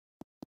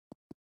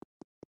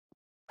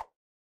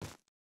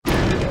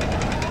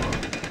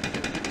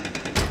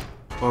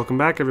Welcome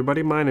back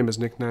everybody, my name is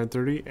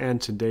Nick930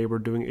 and today we're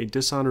doing a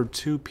Dishonored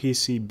 2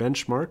 PC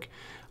benchmark.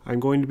 I'm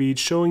going to be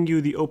showing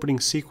you the opening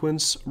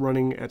sequence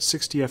running at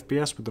 60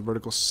 FPS with the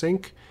vertical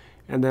sync,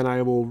 and then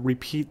I will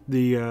repeat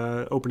the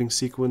opening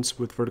sequence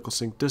with vertical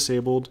sync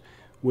disabled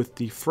with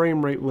the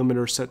frame rate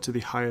limiter set to the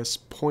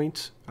highest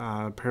point.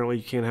 Apparently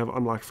you can't have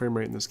unlocked frame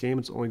rate in this game,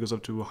 it only goes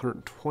up to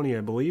 120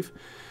 I believe.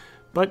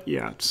 But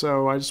yeah,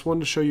 so I just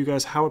wanted to show you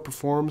guys how it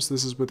performs.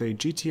 This is with a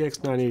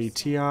GTX 980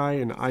 Ti,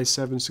 an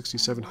i7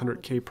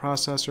 6700K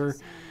processor,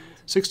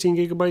 16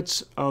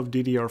 gigabytes of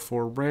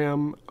DDR4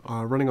 RAM,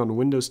 running on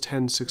Windows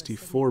 10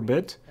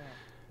 64-bit.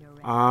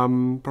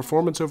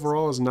 Performance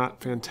overall is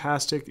not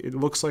fantastic. It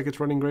looks like it's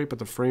running great, but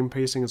the frame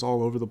pacing is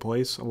all over the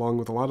place, along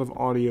with a lot of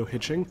audio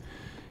hitching.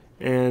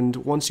 And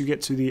once you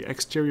get to the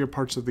exterior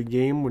parts of the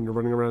game, when you're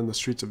running around the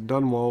streets of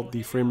Dunwall,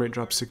 the frame rate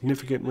drops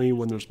significantly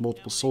when there's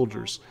multiple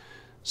soldiers.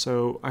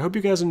 So I hope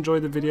you guys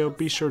enjoyed the video.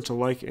 Be sure to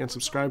like and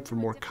subscribe for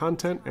more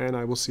content, and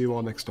I will see you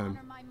all next time.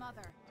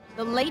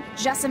 The late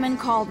Jessamine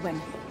Caldwin.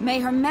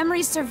 May her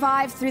memory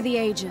survive through the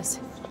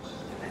ages.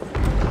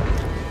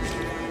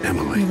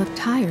 Emily. You look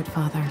tired,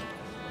 Father.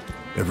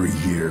 Every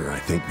year, I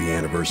think the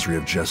anniversary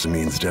of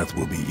Jessamine's death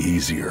will be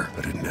easier,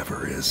 but it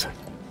never is.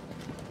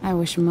 I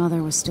wish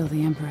Mother was still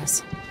the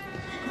Empress.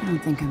 I don't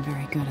think I'm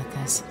very good at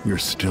this. You're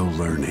still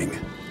learning.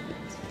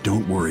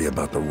 Don't worry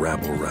about the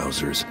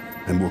rabble-rousers,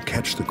 and we'll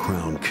catch the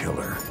Crown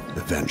Killer,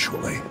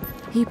 eventually.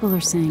 People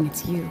are saying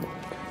it's you.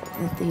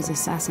 That these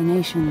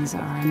assassinations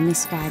are a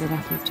misguided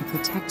effort to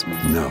protect me.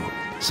 No.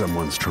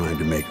 Someone's trying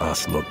to make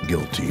us look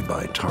guilty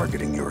by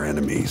targeting your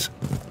enemies.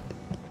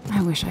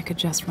 I wish I could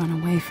just run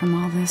away from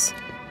all this.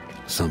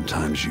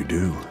 Sometimes you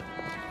do.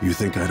 You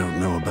think I don't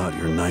know about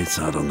your nights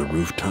out on the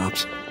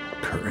rooftops?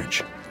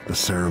 Courage. The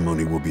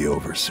ceremony will be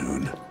over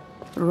soon.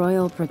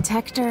 Royal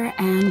Protector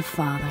and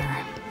Father.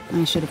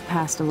 I should have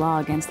passed a law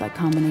against that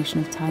combination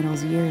of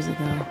titles years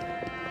ago.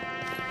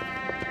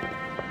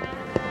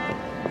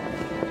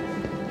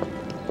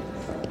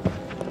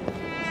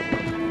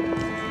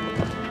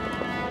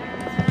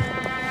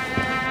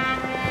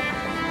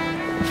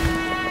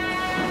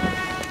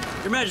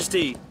 Your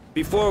Majesty,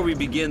 before we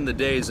begin the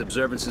day's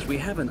observances, we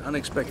have an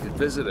unexpected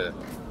visitor,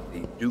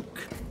 the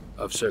Duke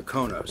of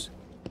Serkonos.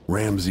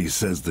 Ramsey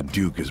says the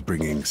Duke is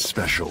bringing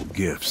special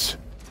gifts.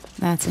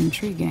 That's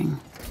intriguing.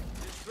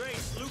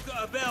 Grace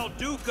Luca Abel,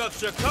 Duke of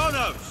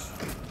Serkonos!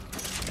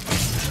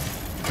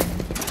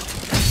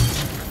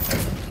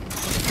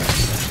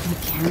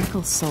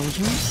 Mechanical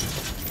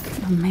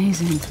soldiers?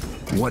 Amazing.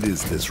 What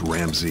is this,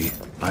 Ramsey?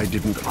 I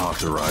didn't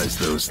authorize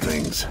those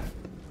things.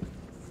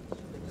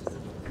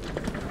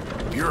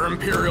 Your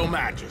Imperial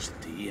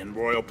Majesty and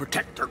Royal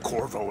Protector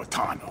Corvo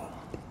Atano,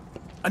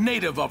 a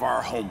native of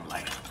our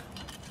homeland.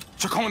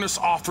 Serkonos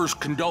offers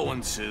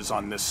condolences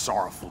on this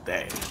sorrowful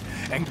day,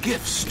 and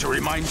gifts to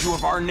remind you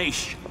of our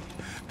nation,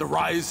 the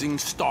rising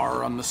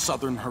star on the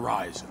southern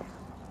horizon.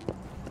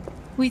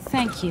 We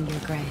thank you, Your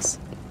Grace.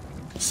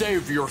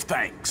 Save your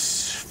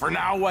thanks. For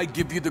now, I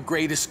give you the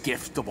greatest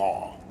gift of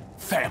all,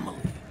 family.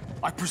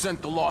 I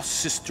present the lost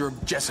sister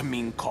of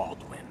Jessamine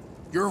Caldwin,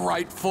 your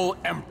rightful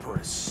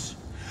Empress,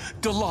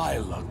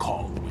 Delilah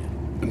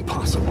Caldwin.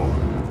 Impossible.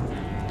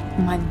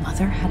 My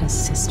mother had a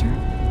sister?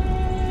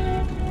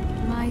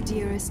 My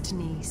dearest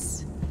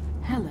niece,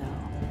 hello.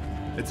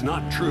 It's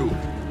not true.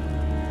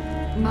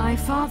 My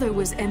father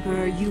was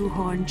Emperor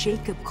Euhorn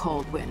Jacob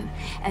Caldwin,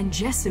 and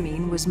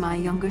Jessamine was my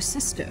younger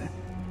sister.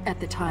 At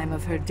the time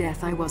of her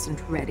death, I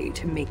wasn't ready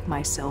to make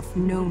myself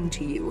known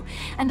to you,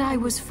 and I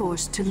was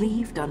forced to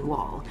leave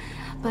Dunwall.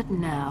 But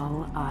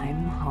now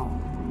I'm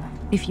home.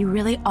 If you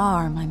really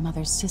are my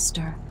mother's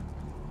sister,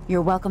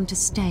 you're welcome to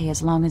stay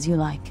as long as you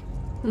like.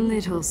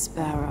 Little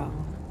Sparrow,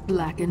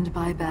 blackened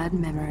by bad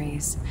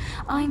memories,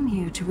 I'm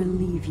here to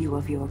relieve you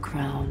of your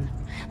crown.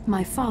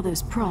 My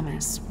father's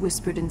promise,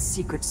 whispered in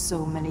secret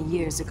so many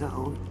years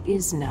ago,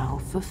 is now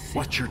fulfilled.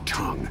 Watch your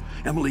tongue.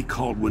 Emily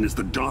Caldwin is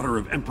the daughter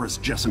of Empress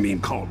Jessamine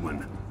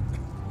Caldwin.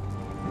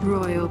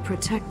 Royal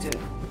Protector,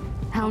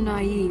 how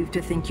naive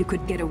to think you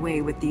could get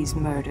away with these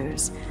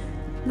murders.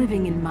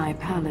 Living in my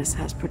palace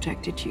has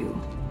protected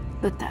you,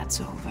 but that's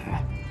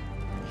over.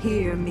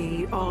 Hear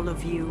me, all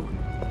of you.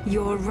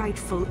 Your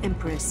rightful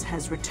Empress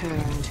has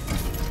returned.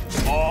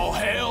 All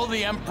hail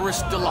the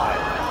Empress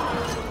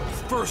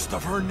Delilah, first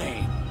of her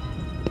name.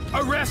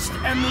 Arrest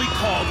Emily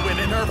Caldwin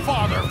and her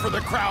father for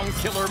the Crown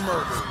Killer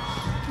murder.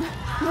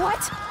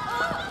 What?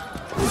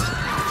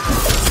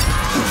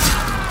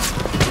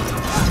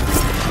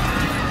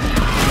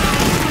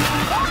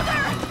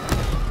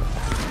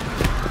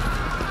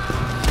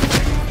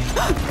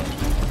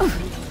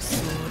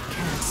 Sword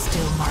can't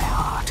still my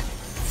heart.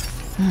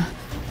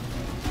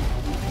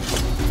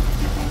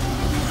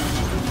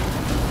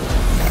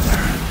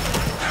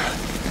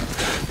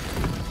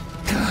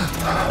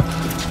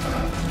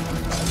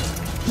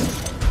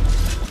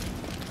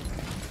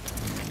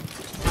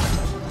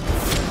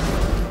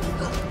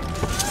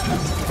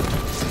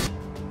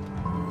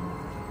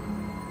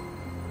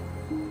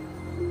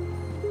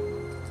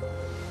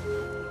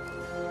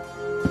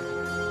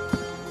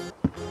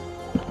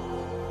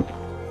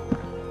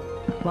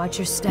 Watch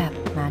your step,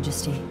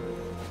 Majesty.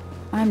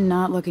 I'm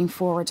not looking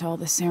forward to all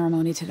the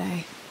ceremony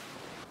today.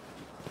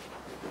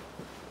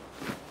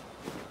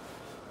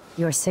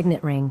 Your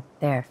signet ring.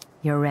 There.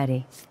 You're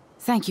ready.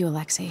 Thank you,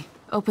 Alexei.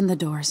 Open the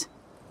doors.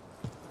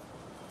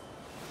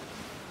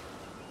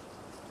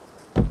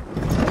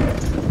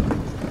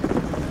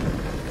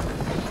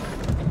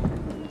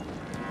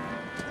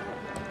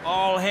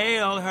 All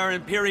hail Her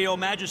Imperial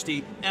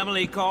Majesty,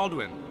 Emily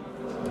Caldwin.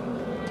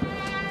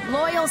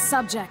 Loyal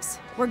subjects,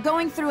 we're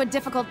going through a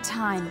difficult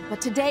time,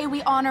 but today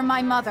we honor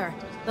my mother,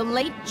 the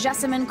late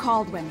Jessamine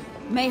Caldwin.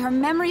 May her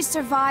memory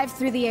survive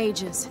through the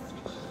ages.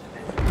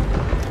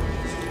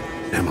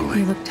 Emily.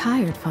 You look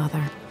tired,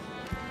 Father.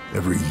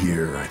 Every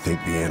year, I think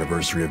the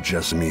anniversary of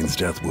Jessamine's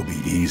death will be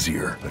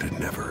easier, but it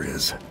never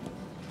is.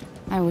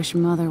 I wish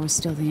Mother was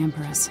still the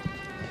Empress.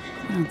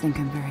 I don't think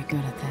I'm very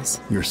good at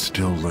this. You're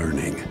still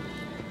learning.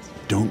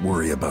 Don't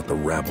worry about the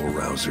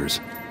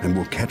rabble-rousers, and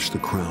we'll catch the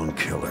Crown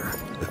Killer,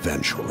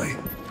 eventually.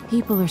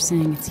 People are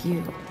saying it's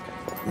you.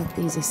 That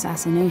these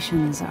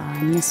assassinations are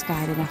a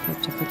misguided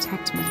effort to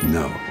protect me.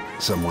 No,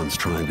 someone's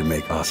trying to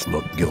make us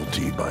look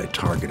guilty by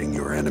targeting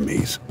your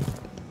enemies.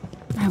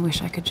 I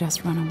wish I could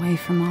just run away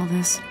from all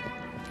this.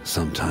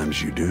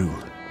 Sometimes you do.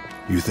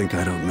 You think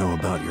I don't know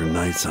about your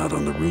nights out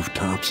on the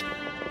rooftops?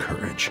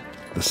 Courage.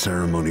 The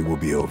ceremony will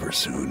be over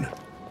soon.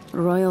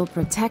 Royal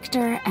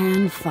Protector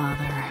and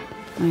Father.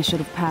 I should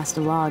have passed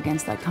a law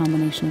against that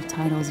combination of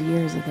titles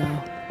years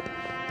ago.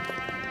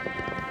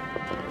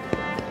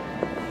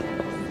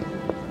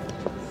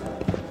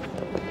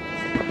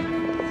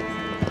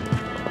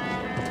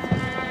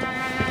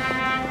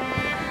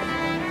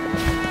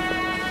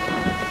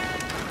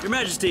 Your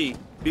Majesty,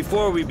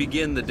 before we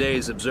begin the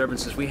day's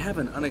observances, we have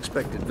an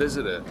unexpected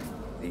visitor,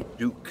 the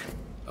Duke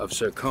of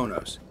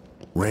Serkonos.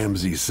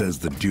 Ramsey says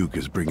the Duke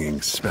is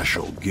bringing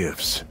special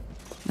gifts.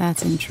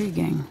 That's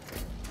intriguing.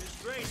 His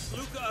Grace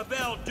Luca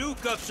Abel,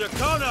 Duke of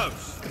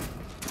Serkonos!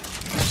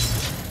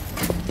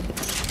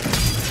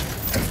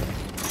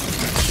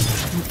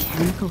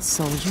 Mechanical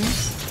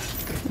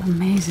soldiers?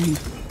 Amazing.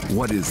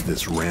 What is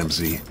this,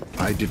 Ramsey?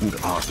 I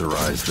didn't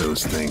authorize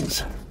those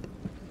things.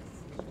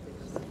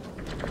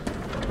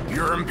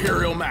 Your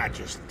Imperial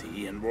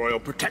Majesty and Royal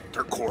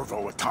Protector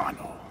Corvo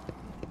Attano,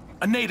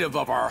 a native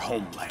of our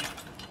homeland.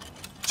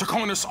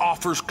 Serkonos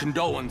offers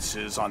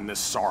condolences on this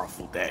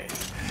sorrowful day,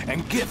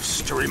 and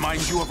gifts to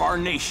remind you of our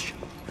nation,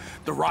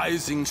 the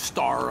rising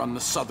star on the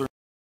southern...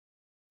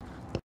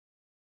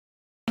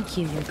 Thank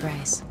you, Your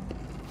Grace.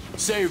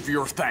 Save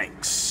your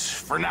thanks.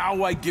 For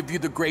now, I give you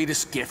the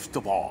greatest gift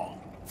of all,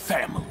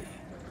 family.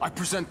 I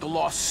present the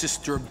lost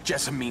sister of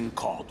Jessamine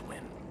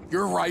Caldwin,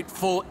 your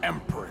rightful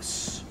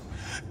Empress,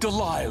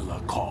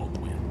 Delilah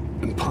Caldwin.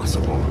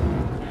 Impossible.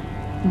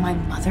 My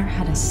mother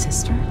had a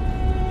sister?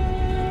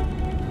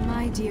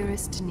 My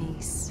dearest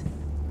niece,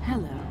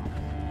 hello.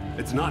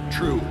 It's not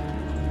true.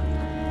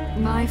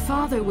 My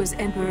father was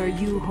Emperor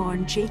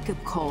Yuhorn Jacob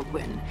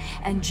Caldwin,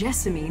 and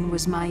Jessamine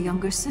was my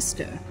younger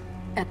sister.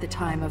 At the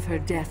time of her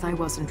death, I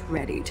wasn't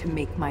ready to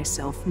make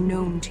myself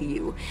known to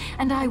you,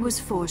 and I was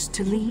forced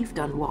to leave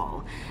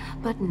Dunwall.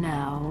 But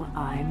now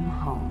I'm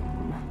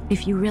home.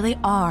 If you really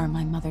are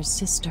my mother's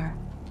sister,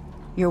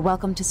 you're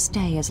welcome to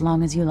stay as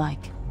long as you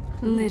like.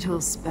 Little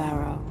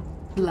sparrow,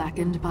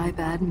 blackened by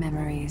bad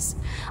memories,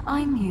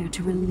 I'm here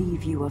to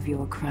relieve you of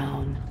your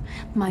crown.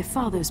 My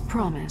father's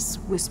promise,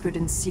 whispered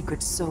in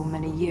secret so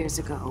many years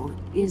ago,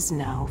 is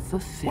now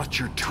fulfilled. Watch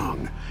your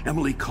tongue.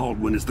 Emily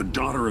Caldwin is the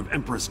daughter of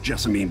Empress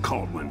Jessamine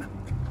Caldwin.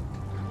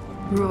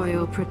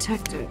 Royal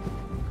Protector,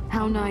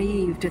 how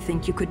naive to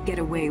think you could get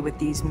away with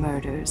these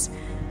murders.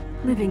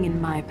 Living in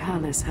my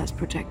palace has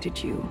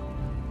protected you,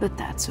 but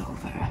that's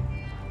over.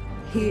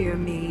 Hear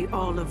me,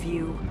 all of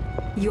you.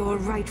 Your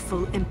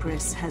rightful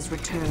Empress has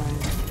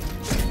returned.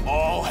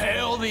 All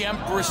hail the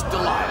Empress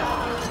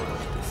Delilah,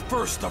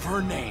 first of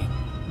her name.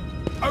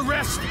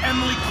 Arrest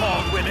Emily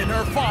Caldwin and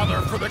her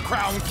father for the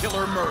Crown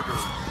Killer murder.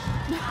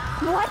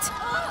 What?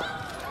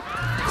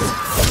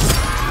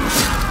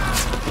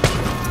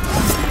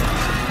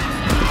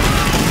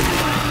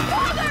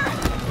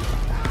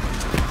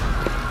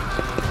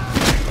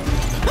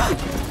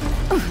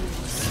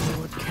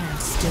 Sword can't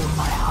still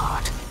my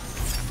heart.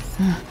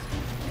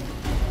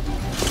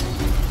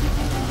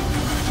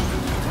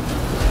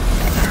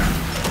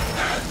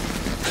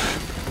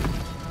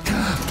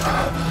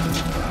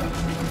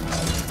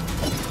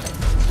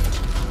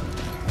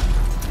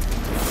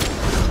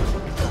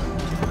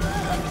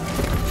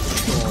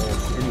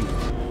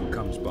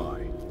 Comes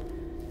by.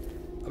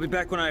 I'll be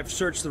back when I've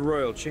searched the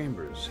royal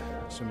chambers,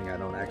 assuming I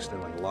don't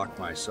accidentally lock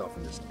myself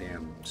in this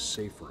damn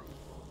safe room.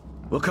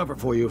 We'll cover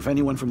for you if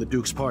anyone from the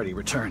Duke's party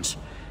returns.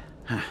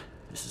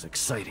 This is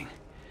exciting.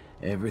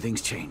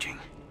 Everything's changing.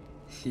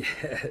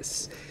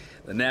 Yes,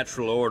 the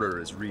natural order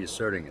is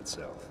reasserting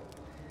itself.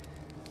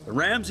 The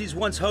Ramseys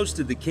once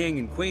hosted the King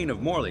and Queen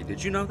of Morley,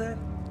 did you know that?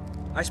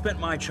 I spent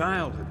my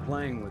childhood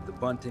playing with the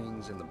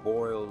Buntings and the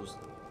Boyles,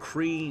 the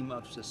cream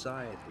of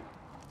society.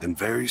 And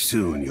very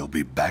soon you'll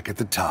be back at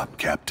the top,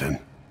 Captain.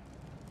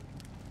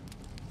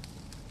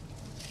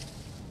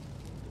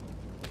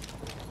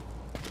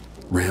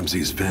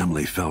 Ramsay's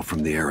family fell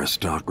from the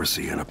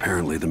aristocracy, and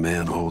apparently the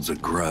man holds a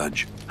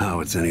grudge.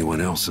 How it's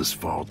anyone else's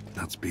fault,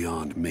 that's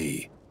beyond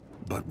me.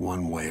 But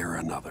one way or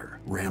another,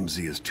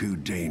 Ramsay is too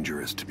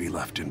dangerous to be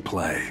left in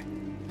play.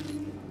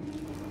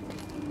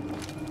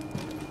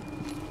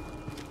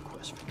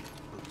 Quest for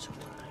boots, and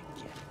what did I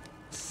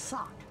get?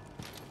 Sock.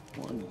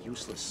 One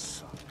useless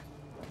sock.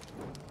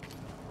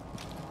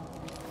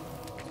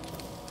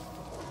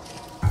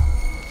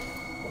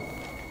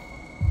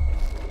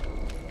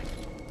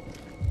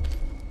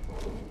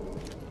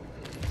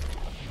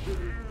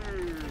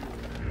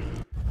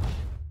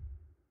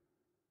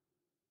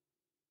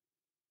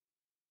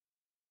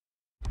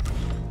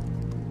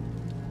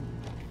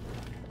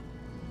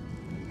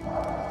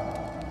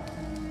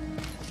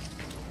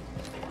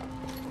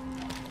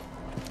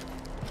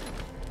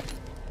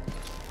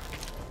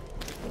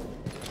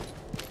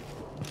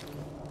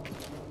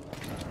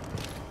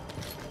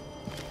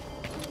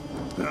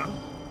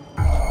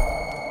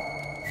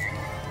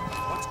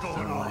 What's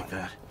going on? Like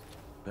that.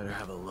 Better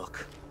have a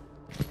look.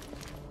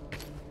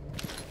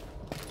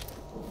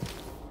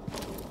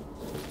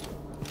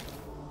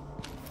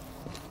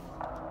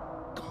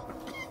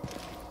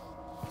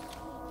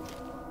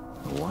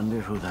 I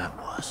wonder who that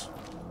was.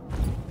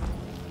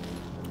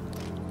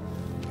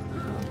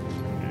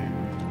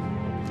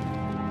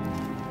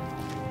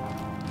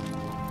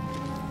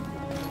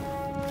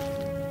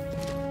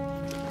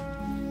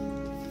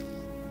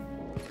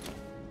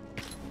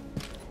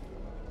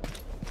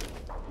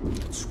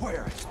 I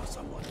swear I saw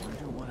someone.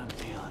 Wonder what I'm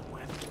dealing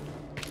with.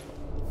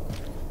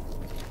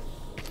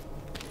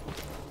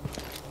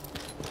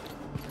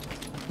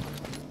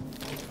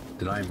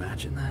 Did I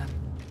imagine that?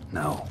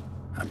 No,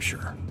 I'm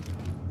sure.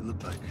 It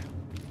looked like,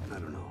 I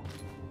don't know.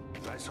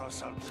 I saw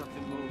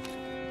something moved.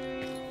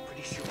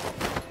 Pretty sure.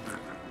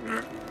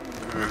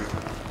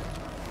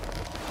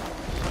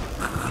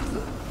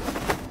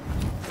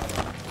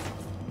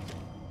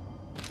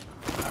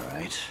 All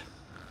right.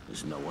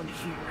 There's no one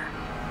here.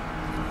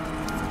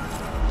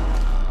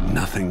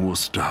 Nothing will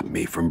stop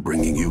me from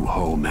bringing you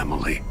home,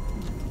 Emily.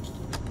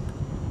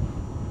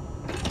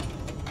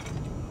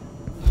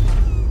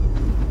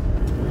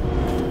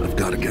 I've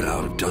got to get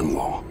out of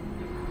Dunwall.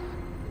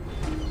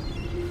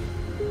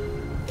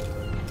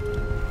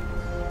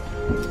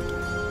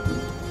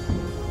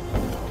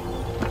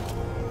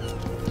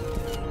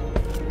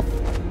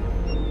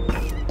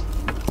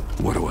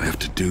 What do I have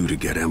to do to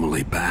get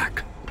Emily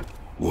back?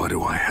 What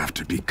do I have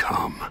to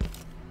become?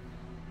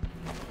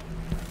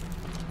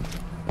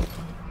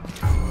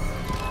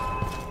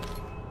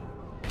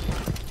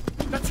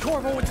 That's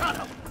Corvo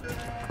Watano!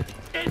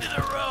 Into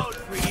the road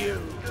for you!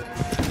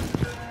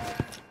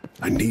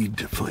 I need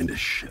to find a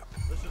ship.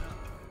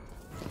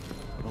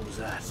 What was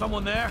that?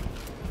 Someone there?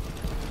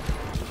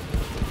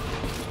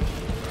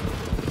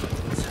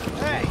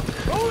 Hey!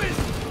 Who is...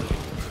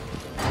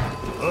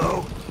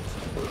 Hello?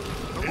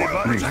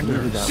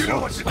 Anybody? You know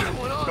what to do.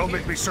 on Don't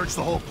make me search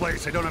the whole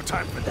place. I don't have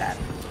time for that.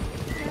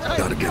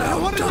 Gotta get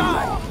out of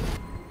Dunwall.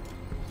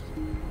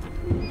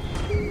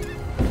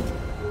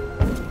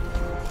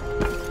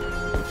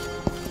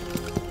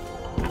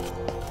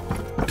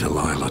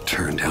 Delilah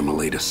turned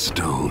Emily to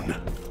stone.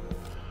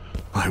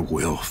 I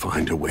will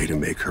find a way to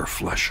make her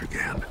flesh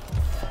again.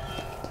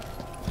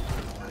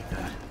 Like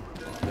that.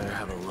 Better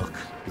have a look.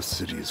 The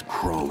city is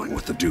crawling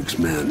with the Duke's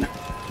men.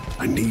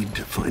 I need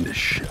to find a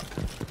ship.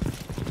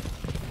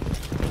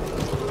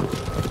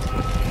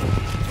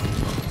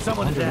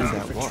 Someone is down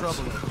for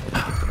trouble.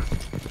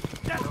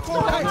 That's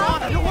Corvo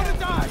Watano! I don't want to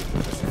die!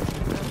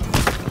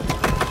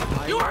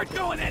 You aren't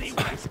going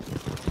anywhere!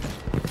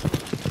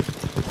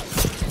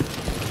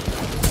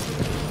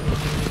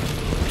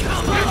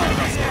 Come on!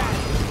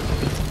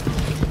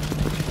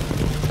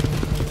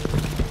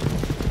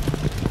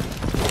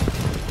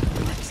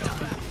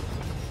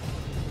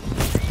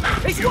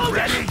 He's wounded!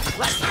 Ready?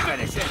 Let's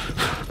finish it!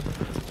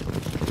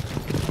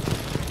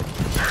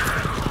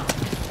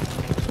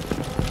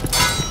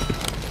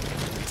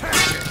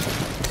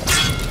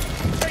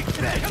 Take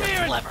this! Come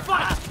here and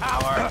fight,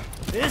 power!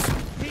 This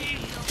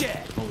he's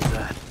dead!